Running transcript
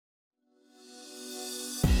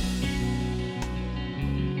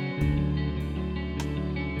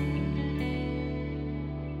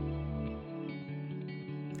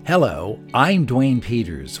Hello, I'm Dwayne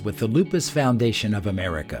Peters with the Lupus Foundation of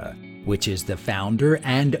America, which is the founder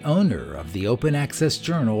and owner of the open access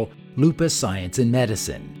journal Lupus Science and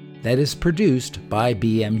Medicine that is produced by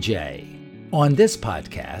BMJ. On this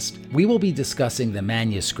podcast, we will be discussing the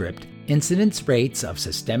manuscript Incidence Rates of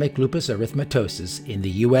Systemic Lupus Erythematosus in the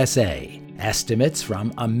USA, estimates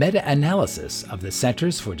from a meta-analysis of the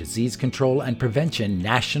Centers for Disease Control and Prevention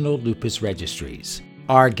National Lupus Registries.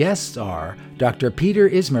 Our guests are Dr. Peter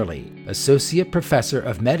Ismerli, Associate Professor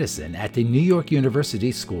of Medicine at the New York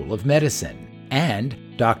University School of Medicine, and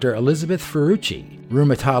Dr. Elizabeth Ferrucci,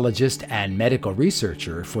 rheumatologist and medical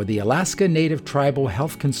researcher for the Alaska Native Tribal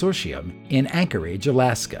Health Consortium in Anchorage,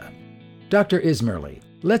 Alaska. Dr. Ismerli,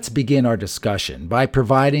 let's begin our discussion by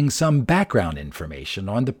providing some background information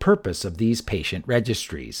on the purpose of these patient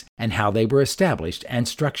registries and how they were established and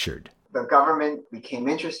structured. The government became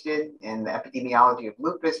interested in the epidemiology of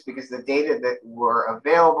lupus because the data that were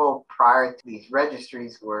available prior to these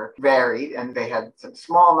registries were varied, and they had some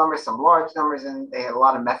small numbers, some large numbers, and they had a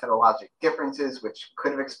lot of methodologic differences, which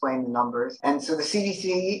could have explained the numbers. And so the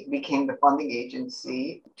CDC became the funding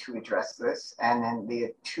agency to address this. And then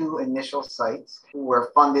the two initial sites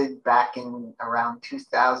were funded back in around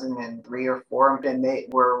 2003 or 4, and they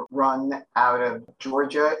were run out of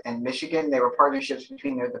Georgia and Michigan. They were partnerships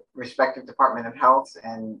between the respective Department of Health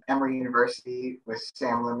and Emory University, with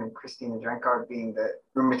Sam Lim and Christina Drenkard being the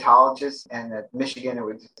rheumatologists, and at Michigan it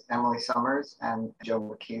was Emily Summers and Joe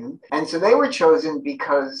McCune. And so they were chosen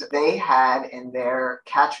because they had in their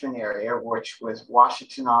catchment area, which was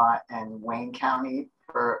Washtenaw and Wayne County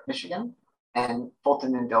for Michigan, and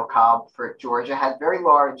Fulton and DeKalb for Georgia, had very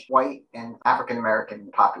large white and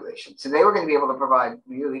African-American populations. So they were going to be able to provide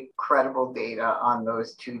really credible data on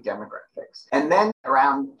those two demographics. And then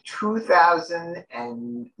around 2009,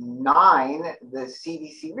 the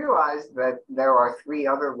CDC realized that there are three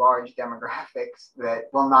other large demographics that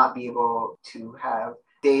will not be able to have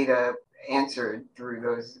data answered through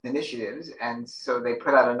those initiatives. And so they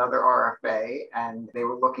put out another RFA, and they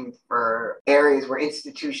were looking for areas where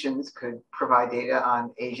institutions could provide data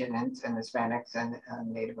on Asian and Hispanics and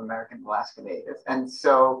Native American Alaska Natives. And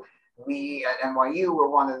so we at NYU were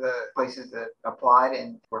one of the places that applied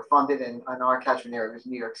and were funded, and our catchment area was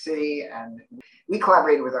New York City. And we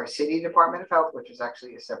collaborated with our city Department of Health, which is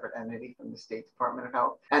actually a separate entity from the State Department of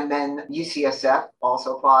Health. And then UCSF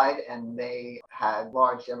also applied, and they had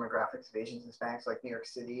large demographics of Asians and Hispanics like New York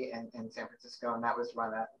City and San Francisco, and that was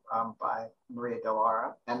run by Maria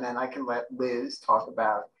Delara. And then I can let Liz talk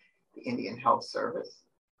about the Indian Health Service.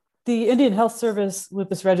 The Indian Health Service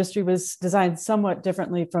Lupus Registry was designed somewhat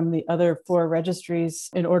differently from the other 4 registries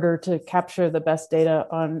in order to capture the best data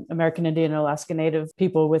on American Indian and Alaska Native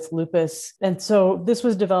people with lupus. And so this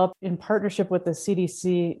was developed in partnership with the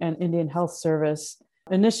CDC and Indian Health Service,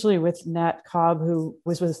 initially with Nat Cobb, who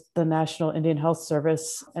was with the National Indian Health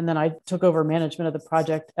Service. And then I took over management of the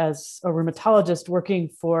project as a rheumatologist working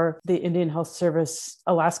for the Indian Health Service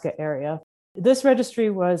Alaska area. This registry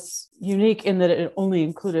was unique in that it only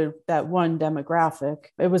included that one demographic.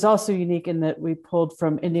 It was also unique in that we pulled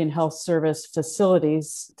from Indian Health Service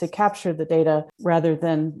facilities to capture the data rather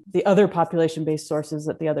than the other population-based sources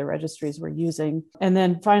that the other registries were using. And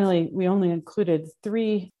then finally, we only included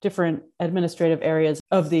 3 different administrative areas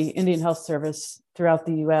of the Indian Health Service throughout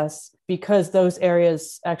the US, because those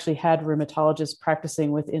areas actually had rheumatologists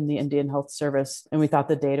practicing within the Indian Health Service, and we thought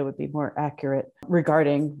the data would be more accurate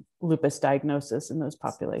regarding lupus diagnosis in those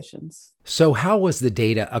populations. So how was the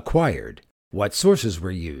data acquired? What sources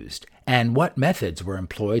were used? And what methods were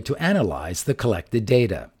employed to analyze the collected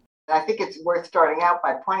data? I think it's worth starting out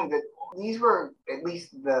by pointing that these were, at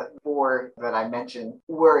least the 4 that I mentioned,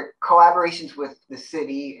 were collaborations with the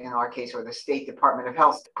city, in our case, or the State Department of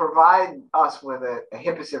Health, to provide us with a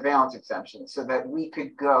HIPAA surveillance exemption so that we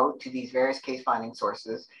could go to these various case finding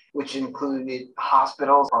sources, which included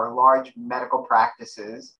hospitals or large medical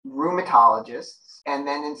practices, rheumatologists, and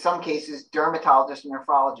then in some cases, dermatologists and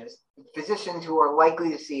nephrologists, physicians who are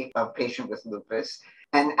likely to see a patient with lupus,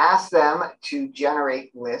 and ask them to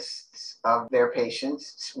generate lists of their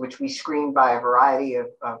patients, which we screened by a variety of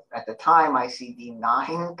at the time,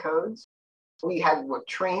 ICD-9 codes. We had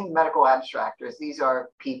trained medical abstractors. These are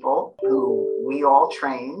people who we all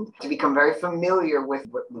trained to become very familiar with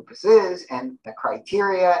what lupus is and the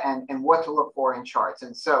criteria and what to look for in charts.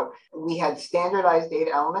 And so we had standardized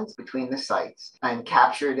data elements between the sites and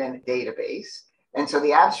captured in a database. And so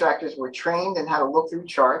the abstractors were trained in how to look through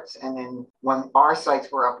charts. And then when our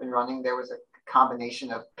sites were up and running, there was a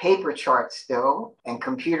combination of paper charts still and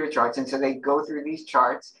computer charts. And so they go through these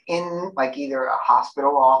charts in like either a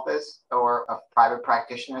hospital office or a private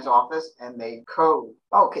practitioner's office, and they code.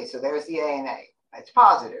 Okay, so there's the ANA. It's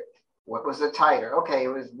positive. What was the titer? Okay, it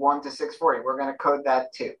was 1 to 640. We're going to code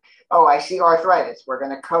that too. Oh, I see arthritis. We're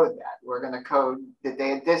going to code that. We're going to code the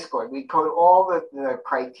day of discord. We code all the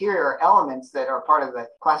criteria or elements that are part of the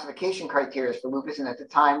classification criteria for lupus. And at the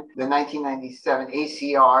time, the 1997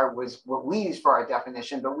 ACR was what we used for our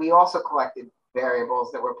definition, but we also collected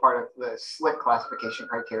variables that were part of the SLIC classification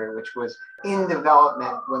criteria, which was in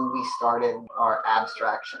development when we started our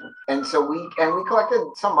abstraction. And so we collected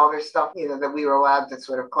some other stuff, that we were allowed to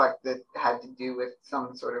sort of collect that had to do with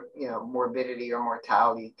some sort of, morbidity or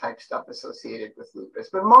mortality type stuff associated with lupus.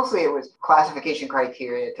 But mostly it was classification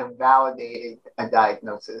criteria to validate a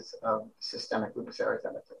diagnosis of systemic lupus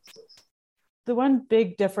erythematosus. The one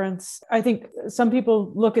big difference, I think some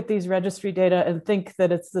people look at these registry data and think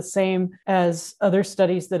that it's the same as other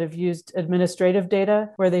studies that have used administrative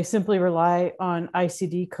data, where they simply rely on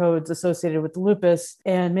ICD codes associated with lupus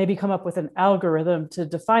and maybe come up with an algorithm to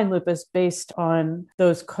define lupus based on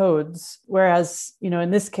those codes. Whereas,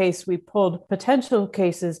 in this case, we pulled potential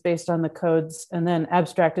cases based on the codes and then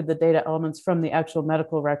abstracted the data elements from the actual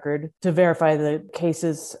medical record to verify the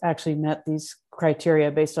cases actually met these criteria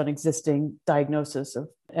based on existing diagnosis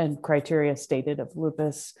and criteria stated of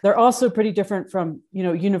lupus. They're also pretty different from,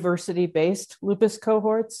 university-based lupus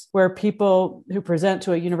cohorts, where people who present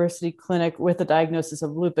to a university clinic with a diagnosis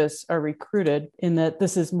of lupus are recruited, in that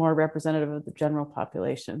this is more representative of the general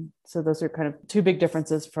population. So those are kind of two big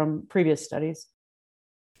differences from previous studies.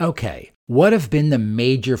 Okay, what have been the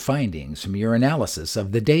major findings from your analysis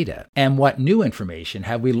of the data? And what new information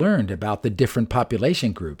have we learned about the different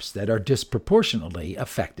population groups that are disproportionately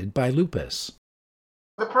affected by lupus?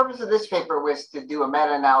 The purpose of this paper was to do a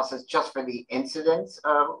meta-analysis just for the incidence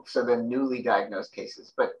of, so the newly diagnosed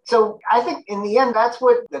cases. So I think in the end, that's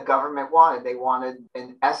what the government wanted. They wanted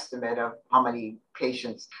an estimate of how many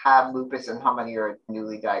patients have lupus and how many are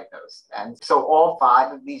newly diagnosed. And so all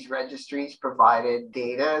 5 of these registries provided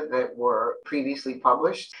data that were previously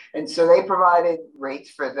published. And so they provided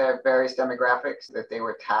rates for their various demographics that they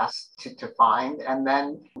were tasked to find. And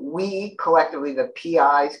then we collectively, the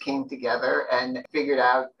PIs, came together and figured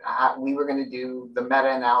out how we were going to do the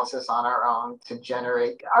meta-analysis on our own to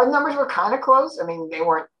generate. Our numbers were kind of close. I mean, they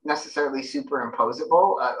weren't necessarily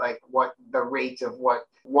superimposable, like what the rates of what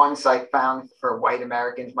one site found for white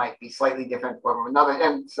Americans might be slightly different from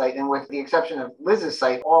another site. And with the exception of Liz's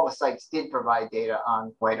site, all the sites did provide data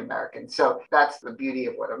on white Americans. So that's the beauty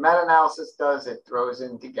of what a meta-analysis does. It throws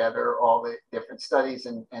in together all the different studies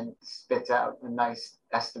and spits out a nice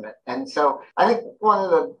estimate. And so I think one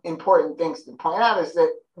of the important things to point out is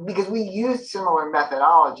that because we used similar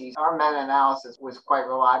methodologies, our meta-analysis was quite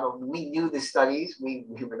reliable. We knew the studies. We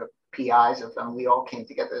were the PIs of them. We all came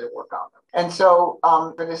together to work on them. And so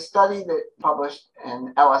for the study that published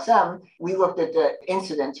in LSM, we looked at the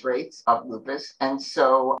incidence rates of lupus. And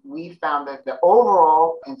so we found that the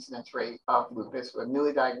overall incidence rate of lupus with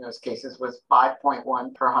newly diagnosed cases was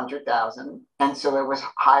 5.1 per 100,000. And so it was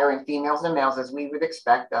higher in females than males, as we would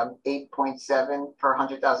expect, 8.7 per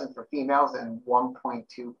 100,000 for females and 1.2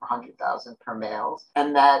 per 100,000 per males.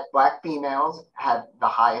 And that Black females had the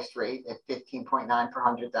highest rate at 15.9 per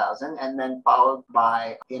 100,000, and then followed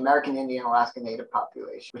by the American Indian Alaska Native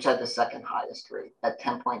population, which had the second highest rate at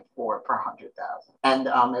 10.4 per 100,000. And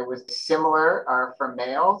it was similar for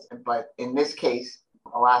males, but in this case,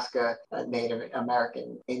 Alaska Native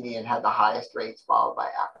American Indian had the highest rates, followed by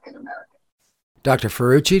African American. Dr.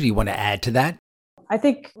 Ferrucci, do you want to add to that? I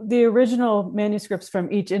think the original manuscripts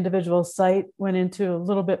from each individual site went into a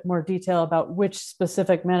little bit more detail about which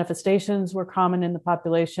specific manifestations were common in the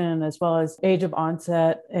population, as well as age of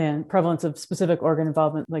onset and prevalence of specific organ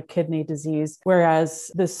involvement like kidney disease. Whereas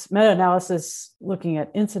this meta-analysis looking at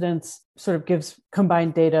incidence sort of gives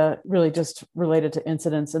combined data really just related to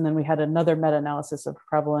incidence. And then we had another meta-analysis of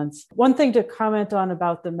prevalence. One thing to comment on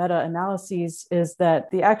about the meta-analyses is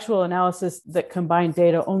that the actual analysis that combined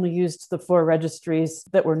data only used the 4 registries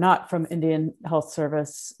that were not from Indian Health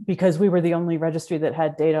Service, because we were the only registry that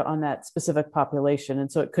had data on that specific population.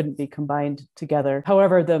 And so it couldn't be combined together.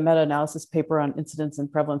 However, the meta-analysis paper on incidence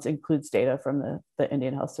and prevalence includes data from the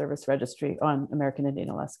Indian Health Service registry on American Indian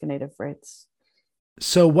Alaska Native rates.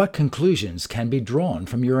 So what conclusions can be drawn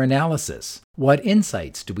from your analysis? What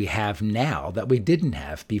insights do we have now that we didn't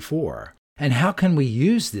have before? And how can we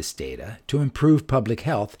use this data to improve public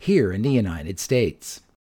health here in the United States?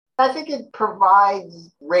 I think it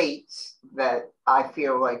provides rates that I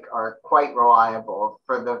feel like are quite reliable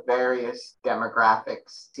for the various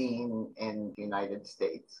demographics seen in the United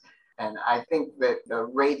States. And I think that the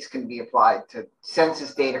rates can be applied to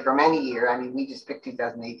census data from any year. I mean, we just picked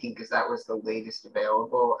 2018 because that was the latest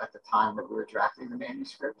available at the time that we were drafting the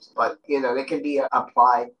manuscripts. But, they can be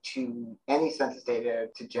applied to any census data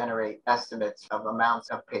to generate estimates of amounts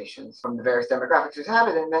of patients from the various demographics who have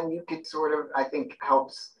it. And then you could sort of, I think,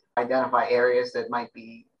 helps identify areas that might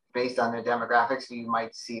be based on their demographics. So you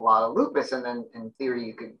might see a lot of lupus, and then in theory,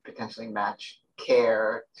 you could potentially match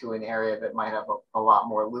care to an area that might have a lot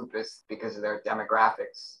more lupus because of their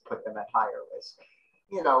demographics, put them at higher risk.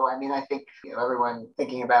 I think everyone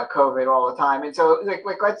thinking about COVID all the time. And so like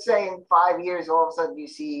let's say in 5 years, all of a sudden you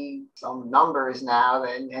see some numbers now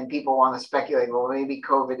and people want to speculate, well, maybe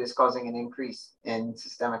COVID is causing an increase in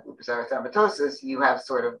systemic lupus erythematosus. You have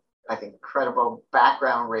sort of, I think, credible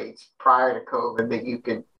background rates prior to COVID that you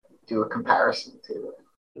could do a comparison to.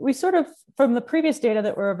 We sort of, from the previous data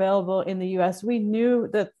that were available in the US, we knew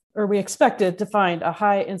that, or we expected to find a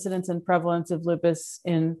high incidence and prevalence of lupus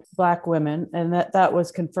in Black women, and that was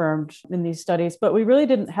confirmed in these studies. But we really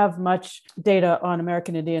didn't have much data on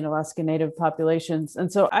American Indian, Alaska Native populations. And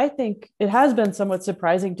so I think it has been somewhat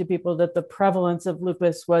surprising to people that the prevalence of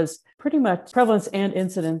lupus was pretty much, prevalence and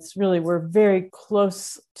incidence really were very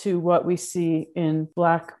close to what we see in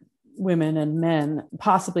Black women and men,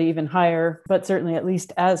 possibly even higher, but certainly at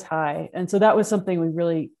least as high. And so that was something we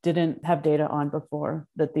really didn't have data on before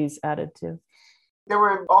that these added to. There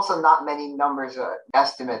were also not many numbers,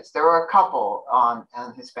 estimates. There were a couple on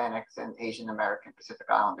Hispanics and Asian American Pacific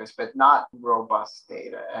Islanders, but not robust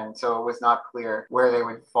data. And so it was not clear where they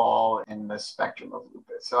would fall in the spectrum of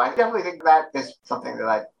lupus. So I definitely think that is something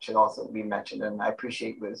that should also be mentioned. And I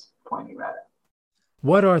appreciate Liz pointing that out.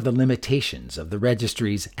 What are the limitations of the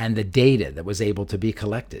registries and the data that was able to be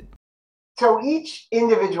collected? So each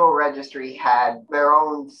individual registry had their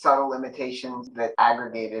own subtle limitations that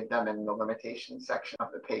aggregated them in the limitations section of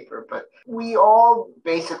the paper. But we all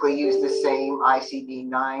basically used the same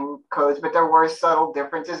ICD-9 codes, but there were subtle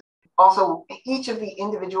differences. Also, each of the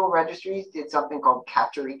individual registries did something called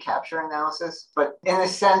capture-recapture analysis, but in a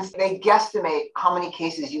sense, they guesstimate how many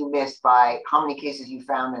cases you missed by how many cases you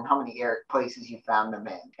found and how many places you found them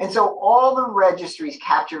in. And so all the registries'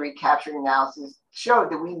 capture-recapture analysis showed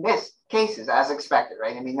that we missed cases as expected,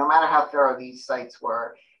 right? I mean, no matter how thorough these sites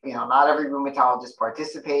were, not every rheumatologist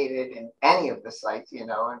participated in any of the sites, and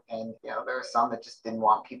there were some that just didn't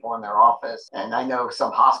want people in their office. And I know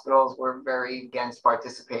some hospitals were very against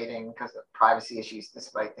participating because of privacy issues,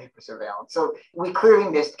 despite the HIPAA surveillance. So we clearly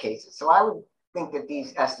missed cases. So I would think that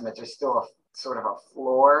these estimates are still a sort of a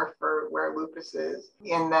floor for where lupus is,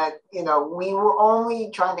 in that, we were only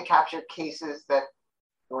trying to capture cases that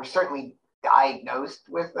were certainly diagnosed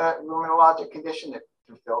with a rheumatologic condition that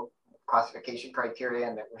fulfilled classification criteria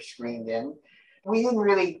and that were screened in. We didn't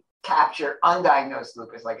really capture undiagnosed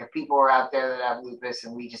lupus. Like if people are out there that have lupus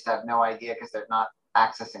and we just have no idea because they're not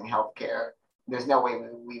accessing healthcare, there's no way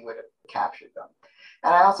we would have captured them.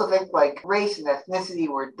 And I also think like race and ethnicity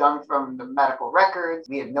were done from the medical records.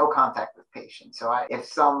 We had no contact with patients. So if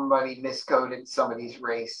somebody miscoded somebody's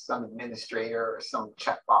race, some administrator or some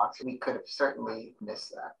checkbox, we could have certainly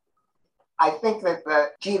missed that. I think that the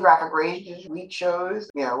geographic ranges we chose,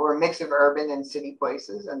 were a mix of urban and city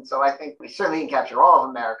places. And so I think we certainly didn't capture all of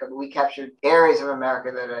America, but we captured areas of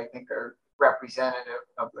America that I think are representative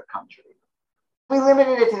of the country. We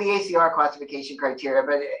limited it to the ACR classification criteria,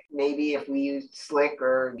 but maybe if we used SLIC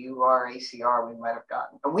or UR-ACR, we might have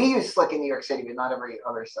gotten. And we used SLIC in New York City, but not every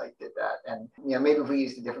other site did that. And maybe if we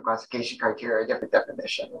used a different classification criteria, a different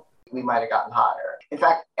definition, we might have gotten higher. In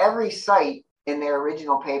fact, every site in their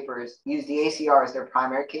original papers used the ACR as their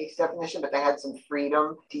primary case definition, but they had some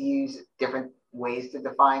freedom to use different ways to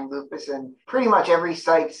define lupus. And pretty much every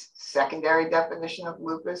site's secondary definition of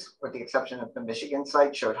lupus, with the exception of the Michigan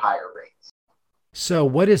site, showed higher rates. So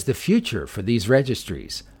what is the future for these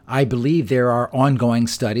registries? I believe there are ongoing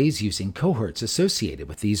studies using cohorts associated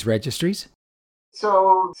with these registries.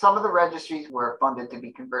 So some of the registries were funded to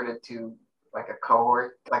be converted to like a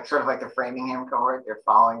cohort, like sort of like the Framingham cohort. They're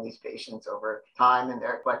following these patients over time and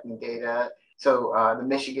they're collecting data. So the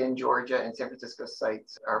Michigan, Georgia, and San Francisco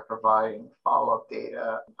sites are providing follow-up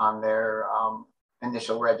data on their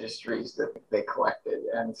initial registries that they collected.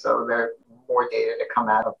 And so there's more data to come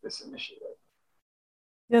out of this initiative.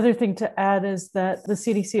 The other thing to add is that the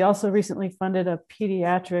CDC also recently funded a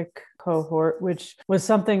pediatric cohort, which was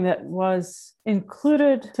something that was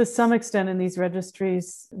included to some extent in these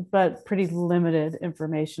registries, but pretty limited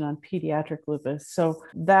information on pediatric lupus. So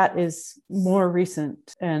that is more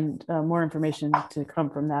recent and more information to come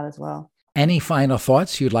from that as well. Any final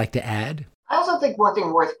thoughts you'd like to add? I also think one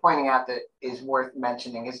thing worth pointing out that is worth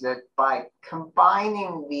mentioning is that by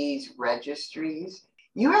combining these registries,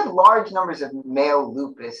 you had large numbers of male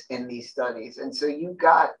lupus in these studies. And so you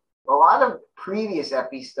got a lot of previous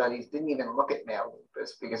epi studies didn't even look at male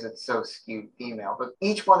lupus because it's so skewed female. But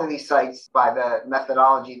each one of these sites, by the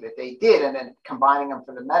methodology that they did, and then combining them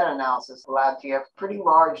for the meta-analysis, allowed you to have pretty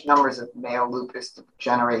large numbers of male lupus to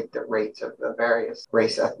generate the rates of the various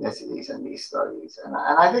race ethnicities in these studies. And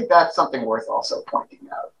I think that's something worth also pointing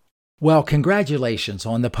out. Well, congratulations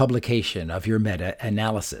on the publication of your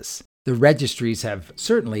meta-analysis. The registries have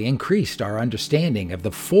certainly increased our understanding of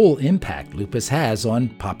the full impact lupus has on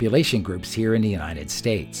population groups here in the United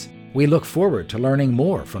States. We look forward to learning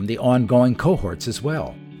more from the ongoing cohorts as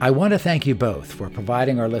well. I want to thank you both for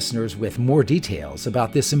providing our listeners with more details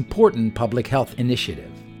about this important public health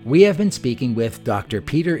initiative. We have been speaking with Dr.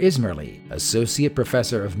 Peter Ismerly, Associate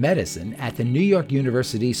Professor of Medicine at the New York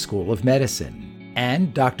University School of Medicine,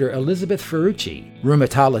 and Dr. Elizabeth Ferrucci,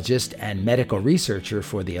 rheumatologist and medical researcher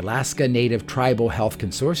for the Alaska Native Tribal Health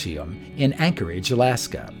Consortium in Anchorage,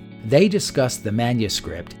 Alaska. They discussed the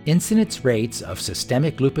manuscript Incidence Rates of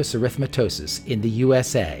Systemic Lupus Erythematosus in the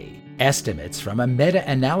USA, estimates from a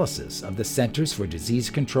meta-analysis of the Centers for Disease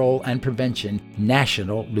Control and Prevention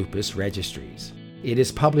National Lupus Registries. It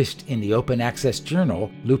is published in the open access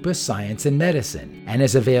journal Lupus Science and Medicine and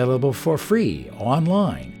is available for free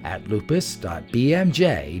online at lupus.bmj.com.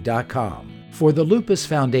 For the Lupus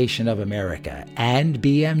Foundation of America and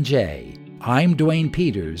BMJ, I'm Duane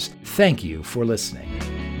Peters. Thank you for listening.